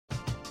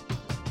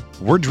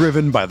We're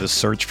driven by the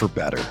search for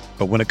better.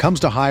 But when it comes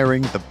to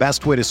hiring, the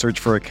best way to search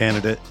for a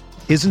candidate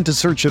isn't to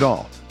search at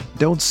all.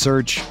 Don't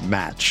search,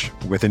 match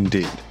with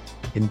Indeed.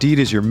 Indeed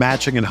is your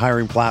matching and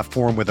hiring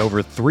platform with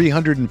over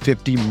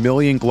 350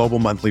 million global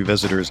monthly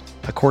visitors,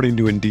 according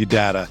to Indeed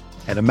data,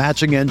 and a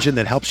matching engine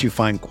that helps you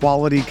find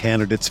quality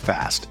candidates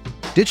fast.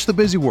 Ditch the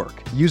busy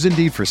work. Use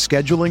Indeed for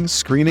scheduling,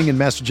 screening, and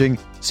messaging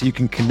so you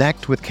can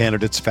connect with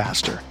candidates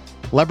faster.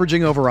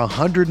 Leveraging over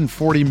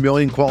 140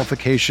 million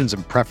qualifications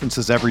and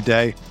preferences every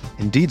day,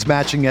 Indeed's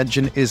matching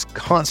engine is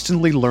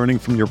constantly learning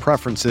from your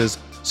preferences,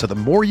 so the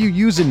more you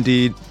use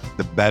Indeed,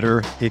 the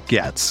better it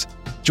gets.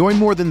 Join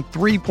more than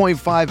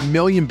 3.5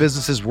 million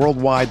businesses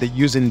worldwide that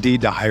use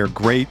Indeed to hire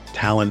great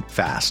talent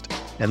fast.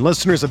 And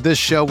listeners of this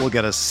show will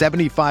get a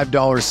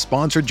 $75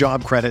 sponsored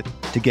job credit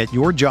to get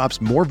your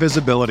jobs more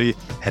visibility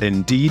at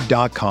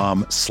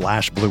Indeed.com/Blue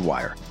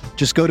Wire.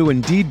 Just go to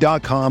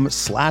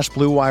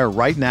Indeed.com/Blue Wire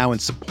right now and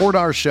support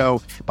our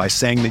show by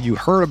saying that you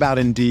heard about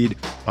Indeed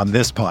on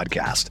this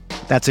podcast.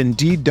 That's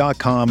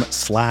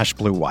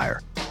Indeed.com/Blue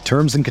Wire.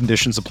 Terms and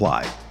conditions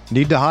apply.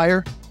 Need to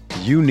hire?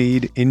 You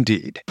need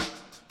Indeed.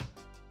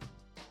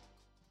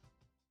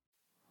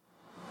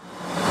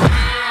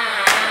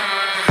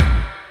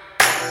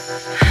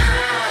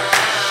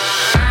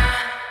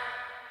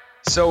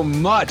 So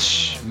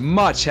much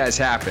has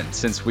happened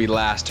since we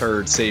last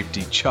heard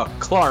safety Chuck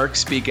Clark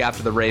speak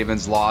after the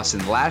Ravens' loss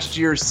in last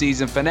year's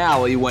season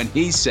finale when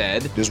he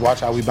said, "Just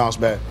watch how we bounce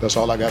back. That's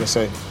all I got to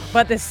say."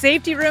 But the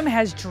safety room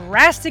has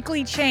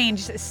drastically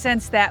changed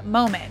since that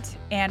moment.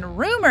 And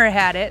rumor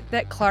had it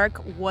that Clark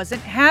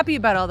wasn't happy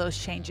about all those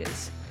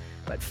changes.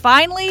 But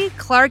finally,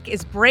 Clark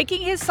is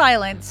breaking his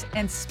silence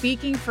and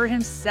speaking for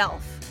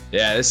himself.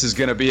 Yeah, this is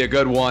going to be a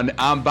good one.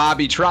 I'm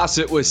Bobby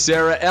Trossett with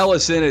Sarah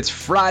Ellison. It's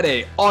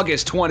Friday,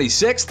 August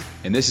 26th,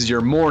 and this is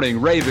your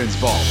morning Ravens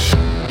Vault.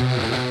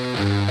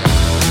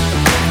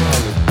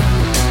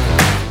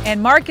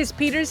 And Marcus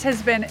Peters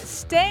has been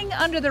staying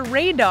under the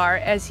radar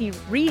as he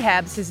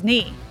rehabs his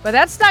knee. But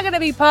that's not going to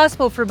be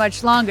possible for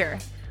much longer.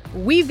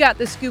 We've got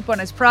the scoop on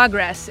his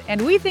progress,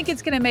 and we think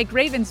it's going to make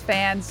Ravens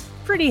fans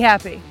pretty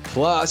happy.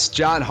 Plus,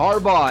 John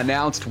Harbaugh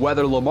announced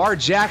whether Lamar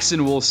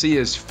Jackson will see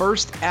his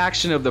first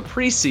action of the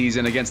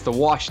preseason against the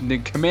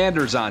Washington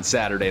Commanders on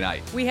Saturday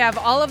night. We have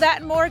all of that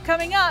and more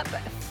coming up.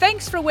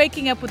 Thanks for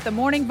waking up with the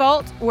Morning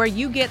Vault, where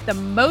you get the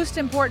most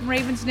important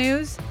Ravens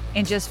news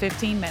in just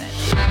 15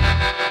 minutes.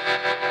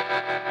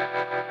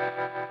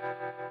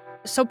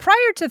 So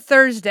prior to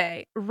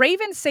Thursday,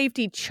 Ravens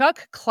safety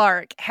Chuck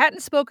Clark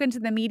hadn't spoken to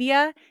the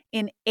media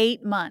in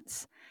 8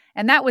 months.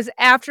 And that was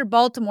after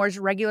Baltimore's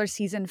regular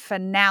season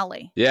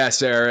finale. Yeah,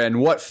 Sarah, and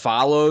what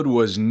followed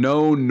was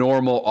no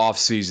normal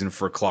offseason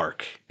for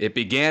Clark. It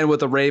began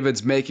with the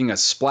Ravens making a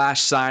splash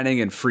signing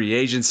in free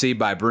agency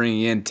by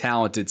bringing in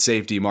talented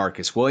safety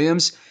Marcus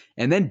Williams,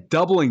 and then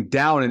doubling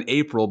down in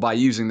April by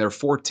using their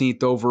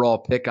 14th overall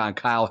pick on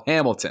Kyle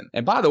Hamilton.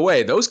 And by the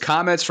way, those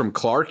comments from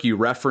Clark you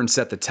referenced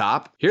at the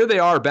top, here they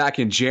are back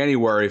in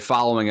January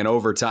following an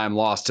overtime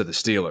loss to the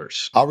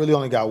Steelers. I really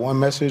only got one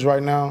message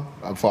right now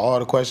for all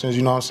the questions,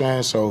 you know what I'm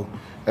saying? So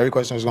every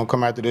question is going to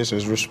come after this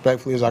as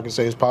respectfully as I can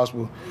say as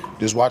possible.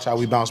 Just watch how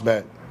we bounce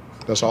back.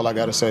 That's all I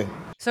got to say.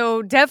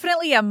 So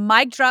definitely a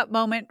mic drop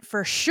moment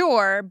for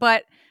sure,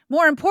 but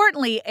more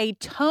importantly, a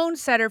tone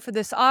setter for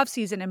this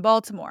offseason in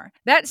Baltimore.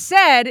 That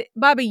said,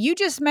 Bobby, you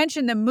just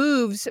mentioned the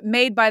moves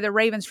made by the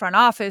Ravens front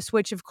office,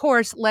 which of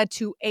course led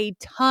to a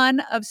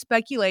ton of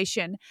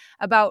speculation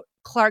about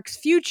Clark's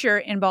future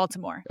in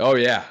Baltimore. Oh,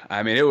 yeah.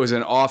 I mean, it was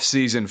an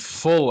offseason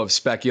full of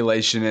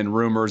speculation and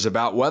rumors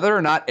about whether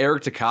or not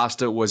Eric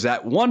DeCosta was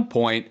at one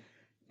point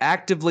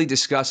actively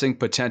discussing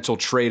potential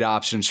trade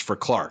options for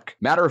Clark.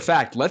 Matter of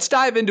fact, let's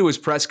dive into his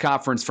press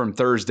conference from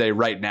Thursday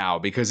right now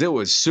because it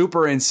was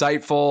super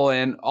insightful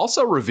and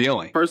also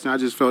revealing. Personally, I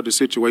just felt the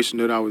situation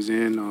that I was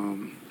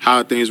in,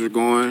 how things were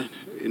going.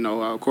 You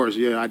know, of course,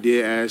 yeah, I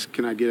did ask,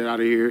 can I get it out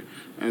of here?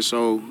 And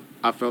so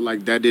I felt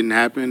like that didn't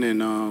happen,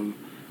 and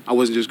I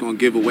wasn't just going to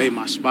give away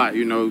my spot,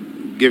 you know,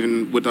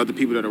 given with other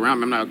people that are around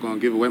me. I'm not going to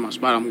give away my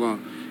spot. I'm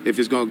going if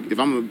I'm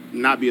going to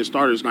not be a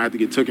starter, it's going to have to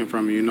get taken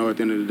from me, you know, at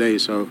the end of the day.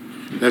 So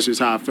that's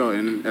just how I felt.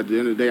 And at the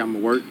end of the day, I'm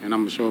going to work and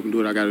I'm going to show up and do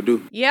what I got to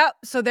do. Yep.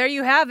 So there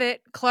you have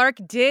it. Clark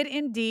did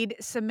indeed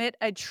submit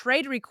a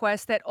trade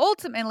request that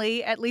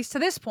ultimately, at least to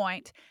this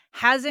point,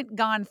 hasn't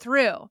gone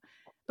through.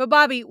 But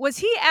Bobby, was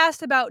he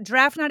asked about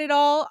draft night at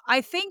all?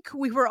 I think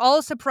we were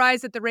all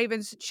surprised that the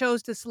Ravens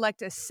chose to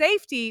select a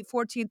safety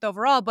 14th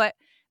overall, but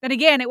then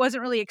again, it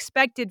wasn't really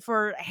expected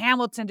for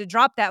Hamilton to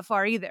drop that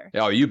far either.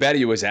 Oh, you bet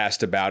he was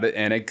asked about it.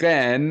 And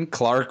again,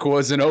 Clark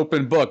was an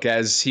open book,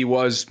 as he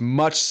was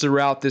much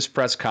throughout this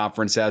press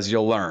conference, as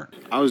you'll learn.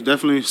 I was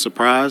definitely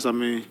surprised. I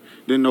mean,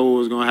 didn't know what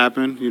was going to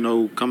happen, you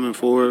know, coming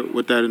forward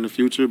with that in the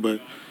future.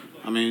 But,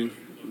 I mean,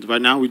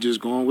 right now we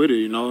just going with it,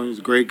 you know. He's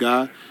a great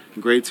guy, a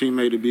great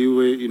teammate to be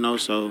with, you know.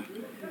 So,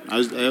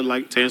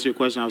 Like, to answer your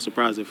question, I was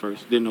surprised at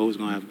first. Didn't know what was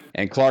going to happen.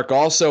 And Clark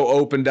also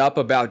opened up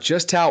about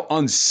just how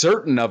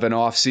uncertain of an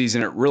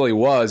offseason it really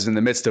was in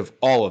the midst of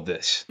all of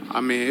this.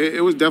 I mean,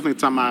 it was definitely a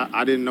time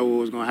I didn't know what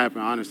was going to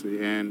happen,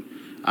 honestly. And,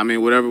 I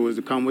mean, whatever was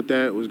to come with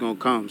that was going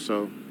to come.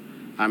 So,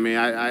 I mean,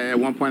 I at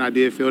one point I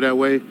did feel that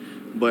way.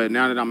 But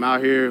now that I'm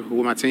out here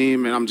with my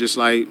team and I'm just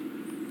like,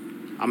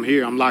 I'm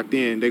here, I'm locked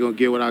in. They're going to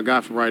get what I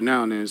got for right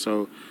now. And then,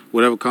 so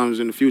whatever comes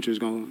in the future is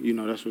going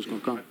to, that's what's going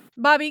to come.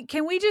 Bobby,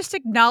 can we just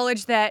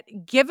acknowledge that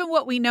given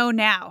what we know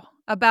now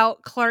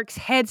about Clark's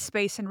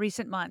headspace in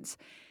recent months,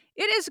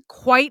 it is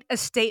quite a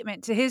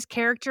statement to his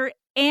character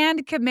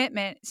and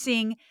commitment,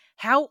 seeing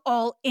how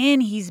all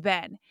in he's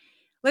been.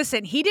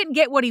 Listen, he didn't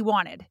get what he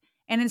wanted.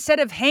 And instead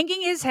of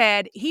hanging his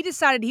head, he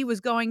decided he was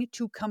going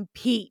to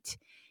compete.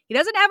 He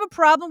doesn't have a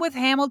problem with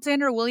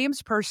Hamilton or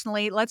Williams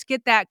personally. Let's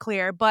get that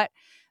clear. But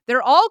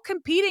they're all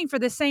competing for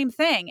the same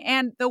thing.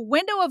 And the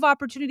window of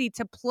opportunity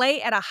to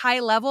play at a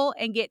high level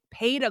and get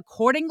paid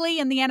accordingly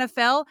in the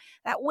NFL,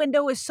 that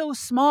window is so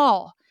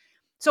small.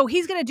 So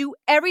he's going to do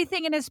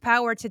everything in his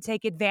power to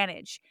take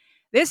advantage.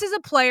 This is a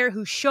player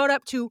who showed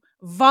up to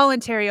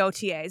voluntary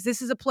OTAs.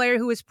 This is a player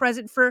who was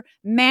present for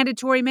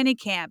mandatory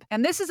minicamp.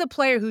 And this is a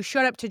player who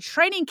showed up to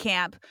training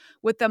camp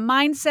with the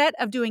mindset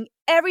of doing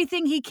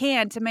everything he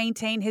can to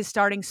maintain his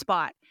starting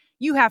spot.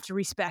 You have to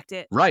respect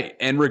it. Right.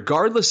 And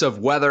regardless of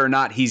whether or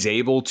not he's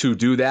able to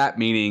do that,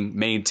 meaning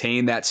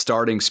maintain that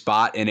starting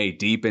spot in a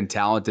deep and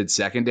talented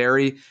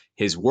secondary,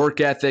 his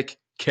work ethic,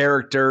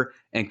 character,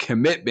 and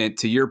commitment,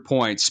 to your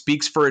point,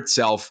 speaks for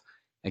itself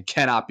and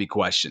cannot be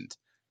questioned.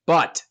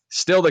 But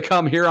still to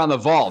come here on The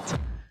Vault,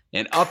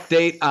 an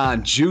update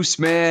on Juice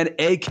Man,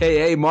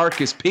 a.k.a.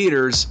 Marcus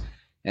Peters,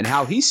 and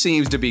how he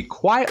seems to be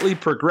quietly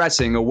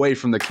progressing away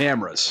from the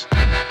cameras.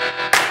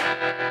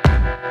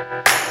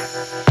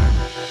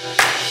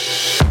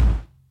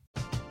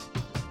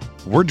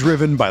 We're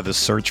driven by the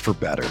search for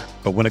better.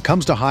 But when it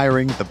comes to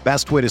hiring, the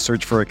best way to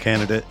search for a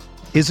candidate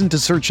isn't to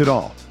search at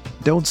all.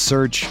 Don't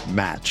search,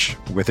 match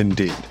with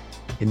Indeed.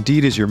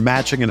 Indeed is your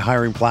matching and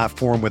hiring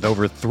platform with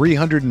over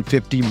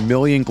 350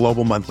 million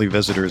global monthly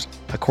visitors,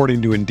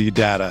 according to Indeed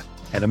data,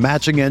 and a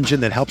matching engine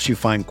that helps you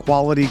find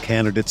quality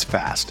candidates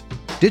fast.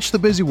 Ditch the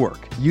busy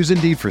work. Use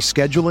Indeed for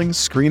scheduling,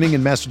 screening,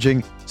 and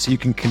messaging so you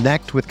can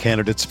connect with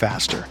candidates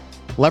faster.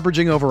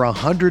 Leveraging over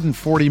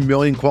 140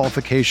 million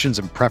qualifications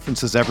and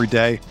preferences every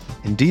day,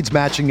 Indeed's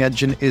matching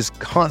engine is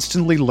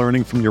constantly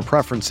learning from your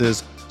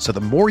preferences, so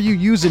the more you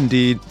use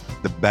Indeed,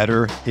 the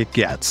better it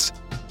gets.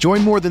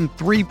 Join more than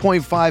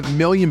 3.5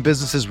 million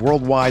businesses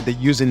worldwide that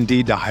use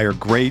Indeed to hire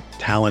great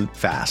talent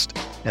fast.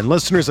 And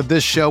listeners of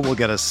this show will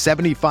get a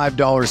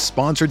 $75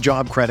 sponsored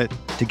job credit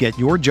to get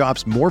your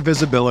jobs more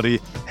visibility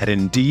at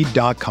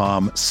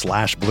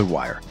Indeed.com/Blue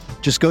Wire.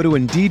 Just go to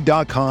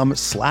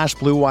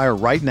Indeed.com/Blue Wire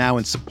right now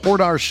and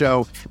support our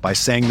show by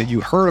saying that you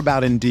heard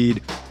about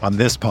Indeed on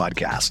this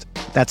podcast.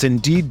 That's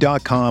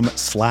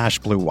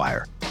Indeed.com/Blue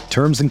Wire.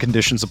 Terms and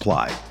conditions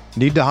apply.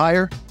 Need to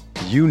hire?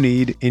 You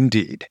need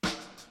Indeed.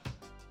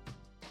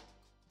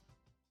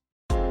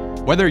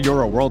 Whether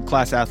you're a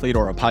world-class athlete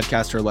or a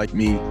podcaster like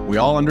me, we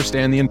all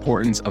understand the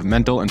importance of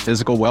mental and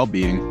physical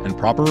well-being and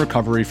proper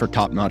recovery for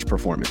top-notch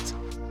performance.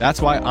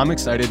 That's why I'm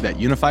excited that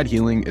Unified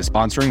Healing is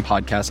sponsoring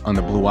podcasts on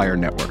the Blue Wire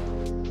Network.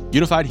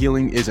 Unified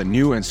Healing is a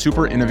new and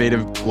super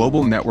innovative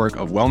global network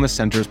of wellness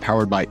centers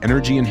powered by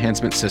Energy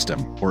Enhancement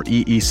System, or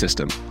EE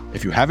System.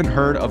 If you haven't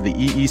heard of the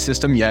EE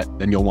System yet,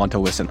 then you'll want to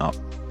listen up.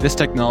 This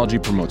technology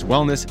promotes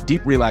wellness,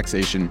 deep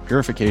relaxation,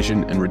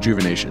 purification, and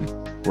rejuvenation.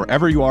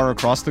 Wherever you are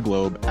across the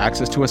globe,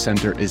 access to a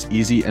center is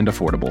easy and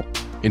affordable.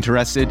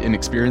 Interested in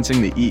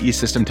experiencing the EE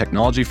System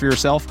technology for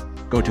yourself?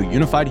 Go to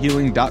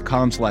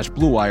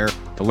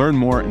unifiedhealing.com/bluewire to learn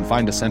more and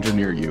find a center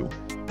near you.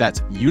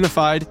 That's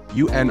unified,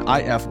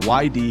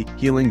 UNIFYD,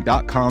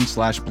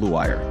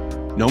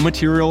 healing.com/bluewire. No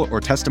material or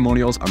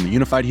testimonials on the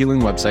Unified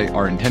Healing website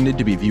are intended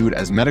to be viewed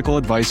as medical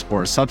advice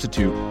or a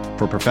substitute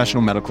for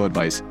professional medical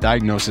advice,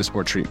 diagnosis,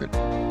 or treatment.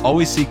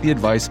 Always seek the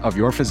advice of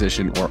your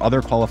physician or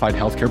other qualified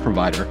healthcare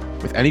provider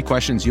with any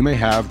questions you may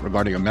have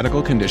regarding a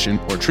medical condition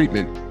or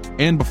treatment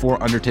and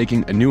before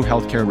undertaking a new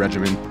healthcare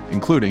regimen,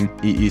 including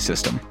EE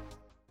System.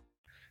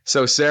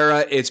 So,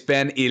 Sarah, it's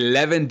been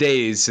 11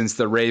 days since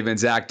the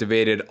Ravens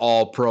activated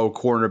All-Pro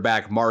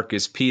cornerback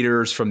Marcus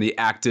Peters from the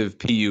active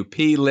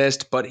PUP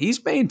list, but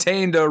he's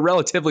maintained a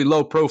relatively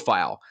low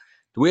profile.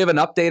 Do we have an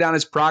update on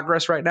his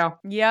progress right now?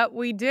 Yep,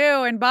 we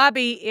do. And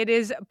Bobby, it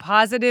is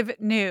positive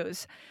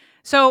news.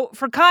 So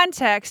for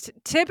context,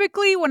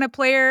 typically when a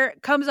player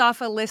comes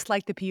off a list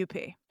like the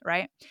PUP,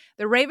 right,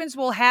 the Ravens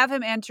will have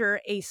him enter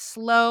a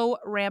slow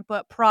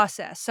ramp-up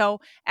process.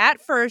 So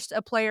at first,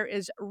 a player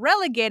is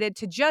relegated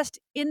to just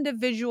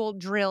individual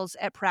drills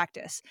at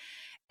practice.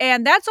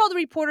 And that's all the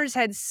reporters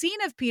had seen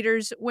of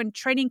Peters when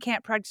training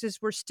camp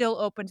practices were still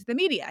open to the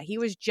media. He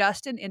was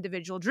just in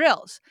individual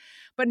drills.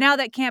 But now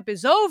that camp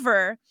is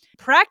over,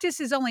 practice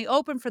is only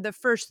open for the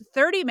first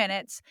 30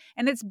 minutes,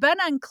 and it's been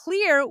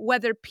unclear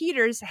whether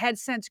Peters had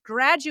since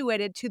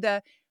graduated to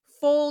the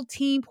full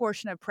team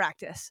portion of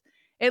practice.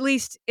 At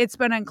least it's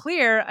been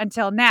unclear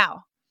until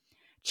now.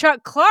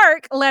 Chuck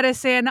Clark let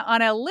us in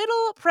on a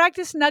little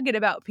practice nugget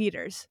about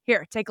Peters.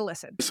 Here, take a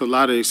listen. It's a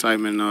lot of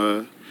excitement.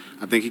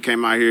 I think he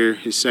came out here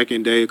his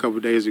second day a couple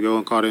of days ago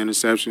and caught an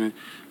interception,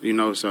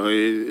 so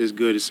it's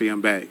good to see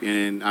him back.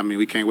 And,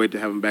 we can't wait to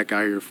have him back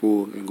out here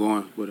full and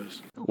going with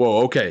us.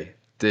 Whoa, okay.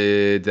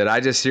 Did I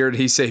just hear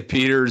he say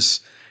Peters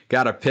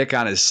got a pick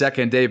on his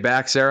second day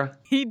back, Sarah?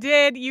 He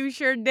did. You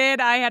sure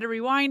did. I had to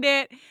rewind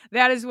it.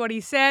 That is what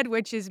he said,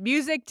 which is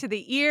music to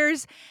the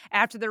ears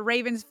after the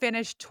Ravens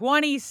finished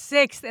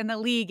 26th in the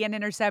league in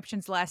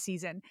interceptions last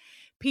season.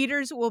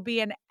 Peters will be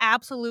an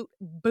absolute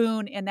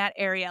boon in that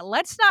area.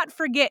 Let's not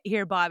forget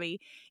here, Bobby,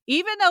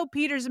 even though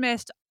Peters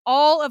missed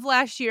all of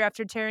last year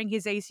after tearing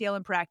his ACL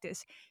in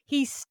practice,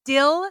 he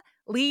still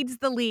leads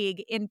the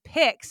league in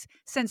picks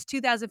since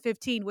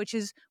 2015, which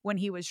is when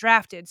he was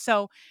drafted.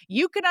 So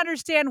you can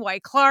understand why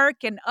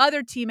Clark and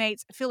other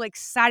teammates feel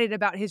excited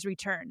about his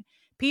return.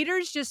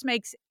 Peters just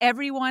makes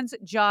everyone's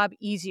job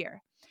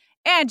easier.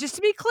 And just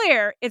to be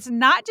clear, it's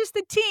not just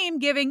the team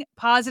giving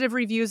positive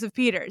reviews of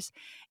Peters.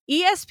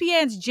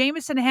 ESPN's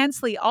Jamison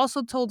Hensley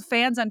also told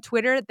fans on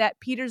Twitter that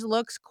Peters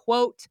looks,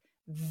 quote,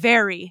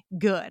 very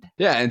good.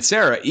 Yeah, and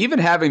Sarah, even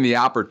having the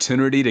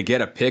opportunity to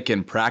get a pick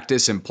in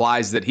practice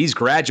implies that he's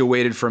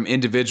graduated from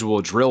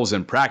individual drills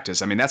in practice.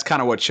 That's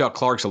kind of what Chuck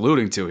Clark's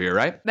alluding to here,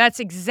 right? That's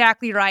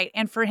exactly right.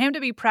 And for him to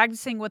be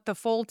practicing with the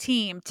full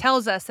team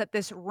tells us that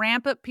this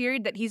ramp-up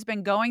period that he's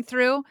been going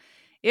through,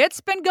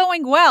 it's been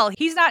going well.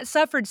 He's not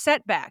suffered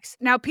setbacks.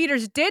 Now,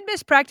 Peters did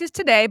miss practice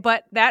today,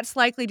 but that's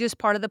likely just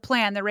part of the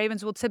plan. The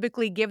Ravens will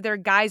typically give their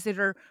guys that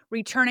are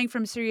returning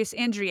from serious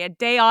injury a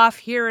day off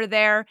here or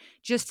there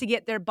just to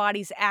get their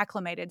bodies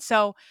acclimated.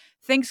 So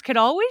things could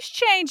always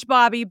change,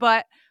 Bobby,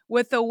 but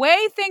with the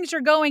way things are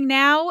going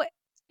now,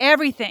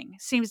 everything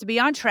seems to be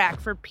on track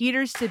for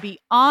Peters to be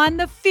on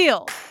the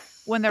field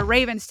when the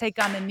Ravens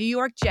take on the New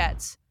York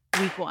Jets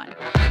Week 1.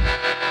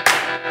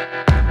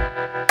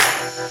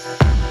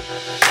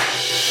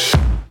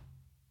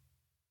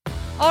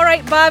 All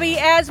right, Bobby,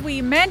 as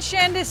we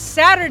mentioned,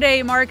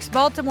 Saturday marks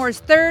Baltimore's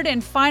third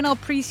and final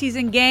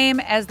preseason game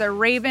as the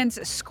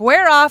Ravens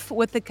square off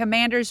with the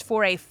Commanders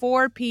for a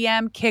 4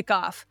 p.m.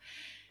 kickoff.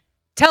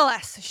 Tell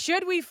us,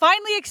 should we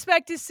finally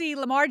expect to see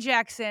Lamar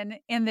Jackson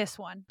in this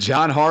one?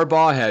 John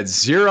Harbaugh had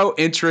zero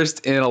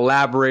interest in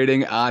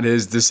elaborating on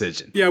his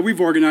decision. Yeah, we've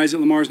organized it.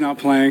 Lamar's not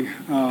playing,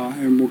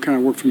 and we'll kind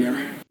of work from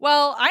there.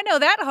 Well, I know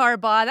that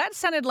Harbaugh. That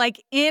sounded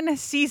like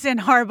in-season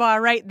Harbaugh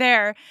right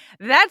there.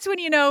 That's when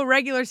you know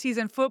regular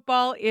season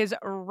football is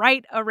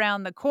right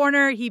around the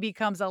corner. He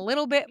becomes a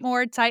little bit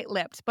more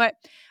tight-lipped. But,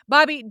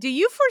 Bobby, do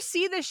you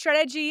foresee the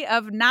strategy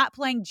of not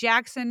playing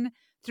Jackson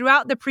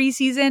throughout the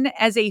preseason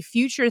as a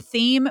future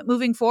theme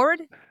moving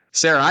forward?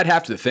 Sarah, I'd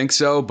have to think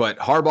so, but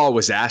Harbaugh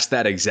was asked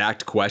that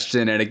exact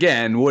question and,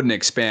 again, wouldn't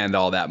expand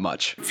all that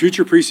much.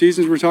 Future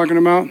preseasons we're talking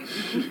about?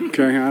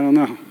 Okay, I don't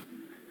know.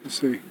 We'll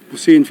see. We'll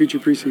see in future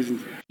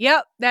preseasons.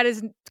 Yep, that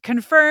is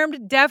confirmed.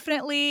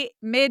 Definitely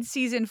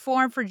mid-season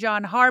form for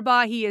John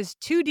Harbaugh. He is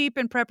too deep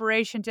in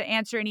preparation to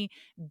answer any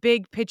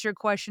big picture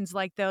questions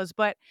like those.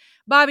 But,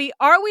 Bobby,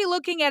 are we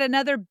looking at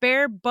another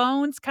bare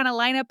bones kind of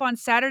lineup on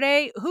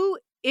Saturday? Who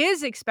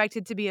is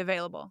expected to be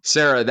available?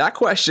 Sarah, that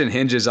question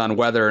hinges on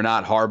whether or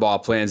not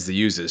Harbaugh plans to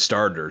use his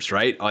starters,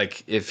 right?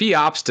 Like, if he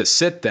opts to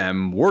sit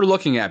them, we're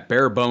looking at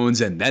bare bones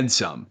and then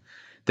some.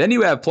 Then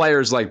you have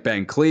players like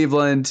Ben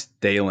Cleveland,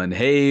 Dalen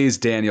Hayes,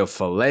 Daniel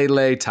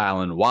Falele,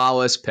 Tylan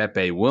Wallace,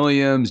 Pepe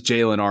Williams,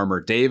 Jalen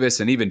Armour-Davis,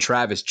 and even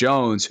Travis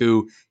Jones,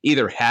 who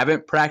either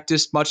haven't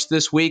practiced much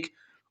this week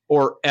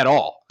or at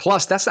all.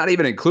 Plus, that's not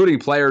even including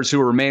players who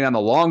remain on the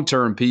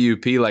long-term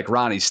PUP like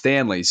Ronnie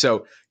Stanley.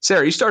 So,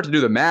 Sarah, you start to do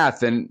the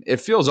math, and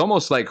it feels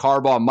almost like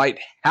Harbaugh might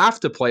have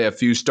to play a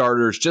few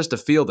starters just to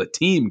field a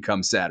team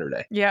come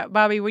Saturday. Yeah,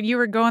 Bobby, when you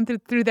were going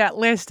through that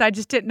list, I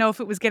just didn't know if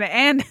it was going to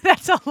end.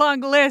 That's a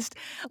long list.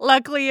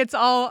 Luckily, it's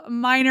all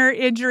minor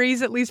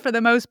injuries, at least for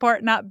the most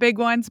part, not big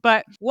ones.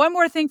 But one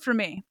more thing for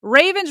me.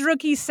 Ravens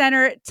rookie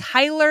center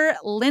Tyler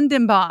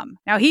Lindenbaum.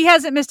 Now, he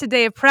hasn't missed a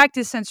day of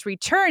practice since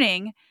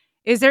returning.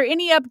 Is there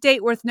any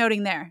update worth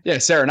noting there? Yeah,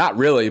 Sarah, not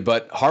really,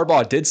 but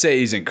Harbaugh did say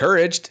he's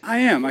encouraged. I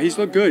am. He's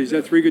looked good. He's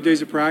had 3 good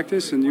days of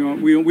practice, and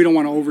we don't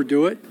want to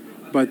overdo it,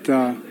 but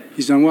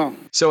he's done well.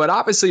 So it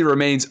obviously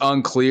remains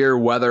unclear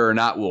whether or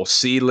not we'll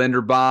see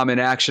Linderbaum in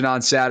action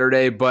on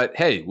Saturday, but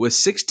hey, with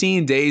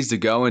 16 days to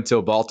go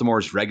until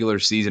Baltimore's regular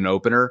season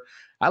opener,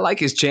 I like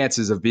his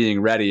chances of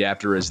being ready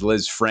after his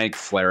Liz Frank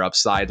flare-up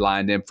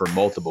sidelined him for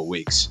multiple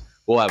weeks.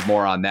 We'll have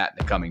more on that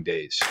in the coming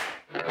days.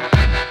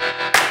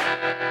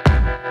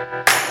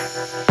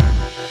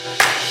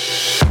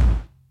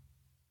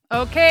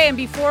 Okay, and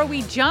before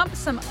we jump,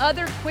 some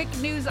other quick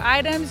news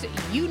items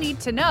you need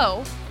to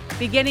know,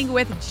 beginning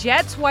with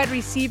Jets wide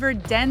receiver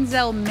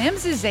Denzel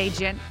Mims'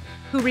 agent,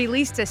 who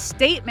released a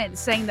statement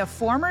saying the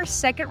former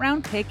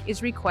second-round pick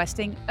is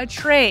requesting a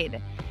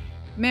trade.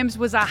 Mims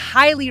was a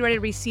highly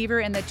rated receiver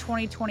in the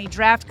 2020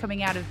 draft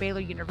coming out of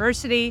Baylor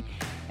University.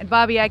 And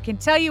Bobby, I can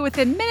tell you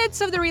within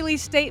minutes of the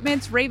release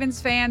statements,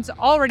 Ravens fans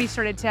already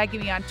started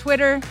tagging me on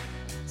Twitter.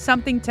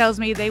 something tells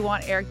me they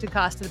want Eric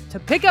DeCosta to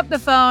pick up the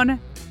phone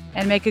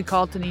and make a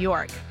call to New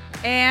York.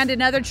 And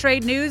in other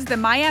trade news, the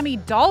Miami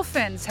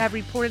Dolphins have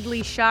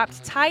reportedly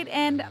shopped tight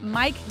end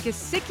Mike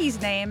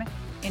Gesicki's name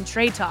in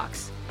trade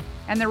talks.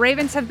 And the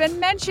Ravens have been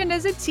mentioned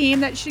as a team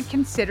that should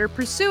consider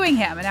pursuing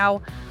him.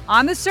 Now,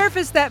 on the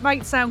surface, that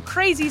might sound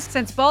crazy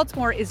since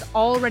Baltimore is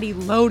already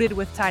loaded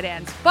with tight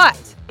ends. But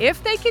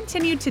if they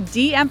continue to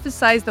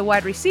de-emphasize the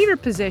wide receiver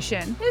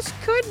position, this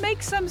could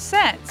make some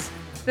sense.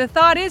 The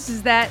thought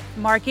is that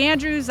Mark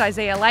Andrews,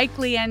 Isaiah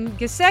Likely, and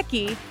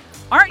Gesicki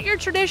aren't your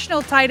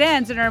traditional tight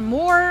ends and are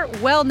more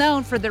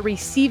well-known for their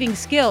receiving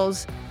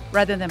skills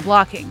rather than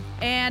blocking.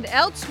 And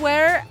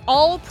elsewhere,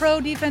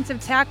 all-pro defensive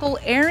tackle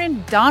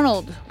Aaron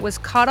Donald was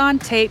caught on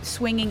tape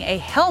swinging a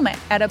helmet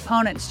at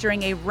opponents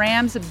during a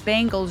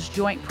Rams-Bengals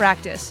joint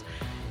practice.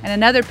 And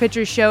another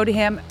picture showed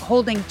him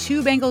holding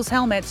two Bengals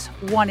helmets,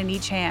 one in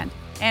each hand.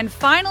 And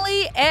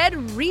finally, Ed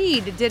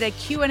Reed did a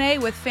Q&A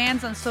with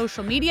fans on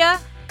social media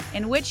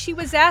in which he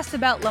was asked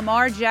about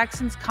Lamar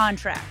Jackson's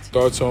contract.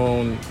 Thoughts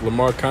on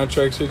Lamar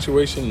contract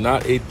situation?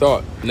 Not a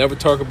thought. Never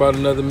talk about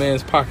another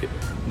man's pocket.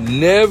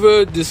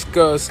 Never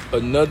discuss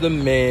another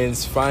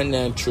man's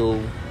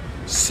financial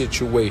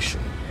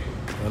situation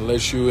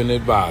unless you're an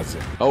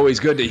advisor. Always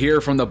good to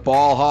hear from the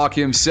ball hawk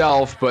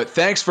himself, but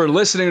thanks for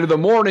listening to the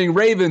Morning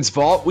Ravens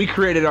Vault. We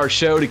created our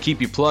show to keep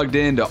you plugged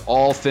into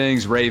all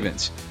things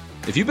Ravens.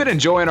 If you've been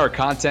enjoying our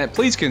content,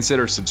 please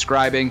consider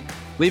subscribing,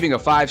 leaving a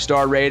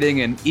 5-star rating,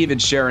 and even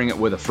sharing it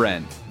with a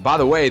friend. By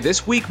the way,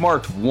 this week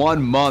marked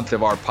 1 month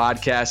of our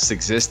podcast's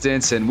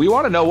existence, and we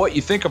want to know what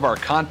you think of our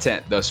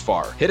content thus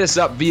far. Hit us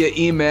up via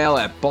email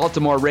at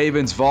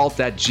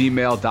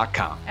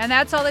baltimoreravensvault@gmail.com. And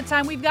that's all the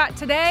time we've got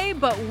today,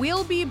 but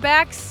we'll be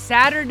back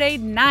Saturday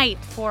night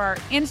for our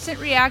instant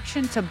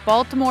reaction to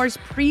Baltimore's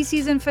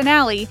preseason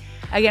finale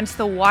against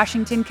the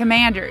Washington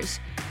Commanders.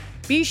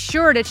 Be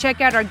sure to check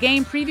out our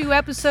game preview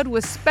episode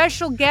with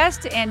special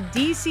guest and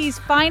DC's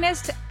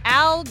finest,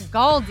 Al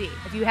Galdi,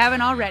 if you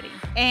haven't already.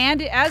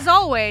 And as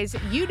always,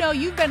 you know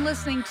you've been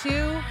listening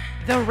to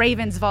The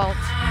Ravens Vault.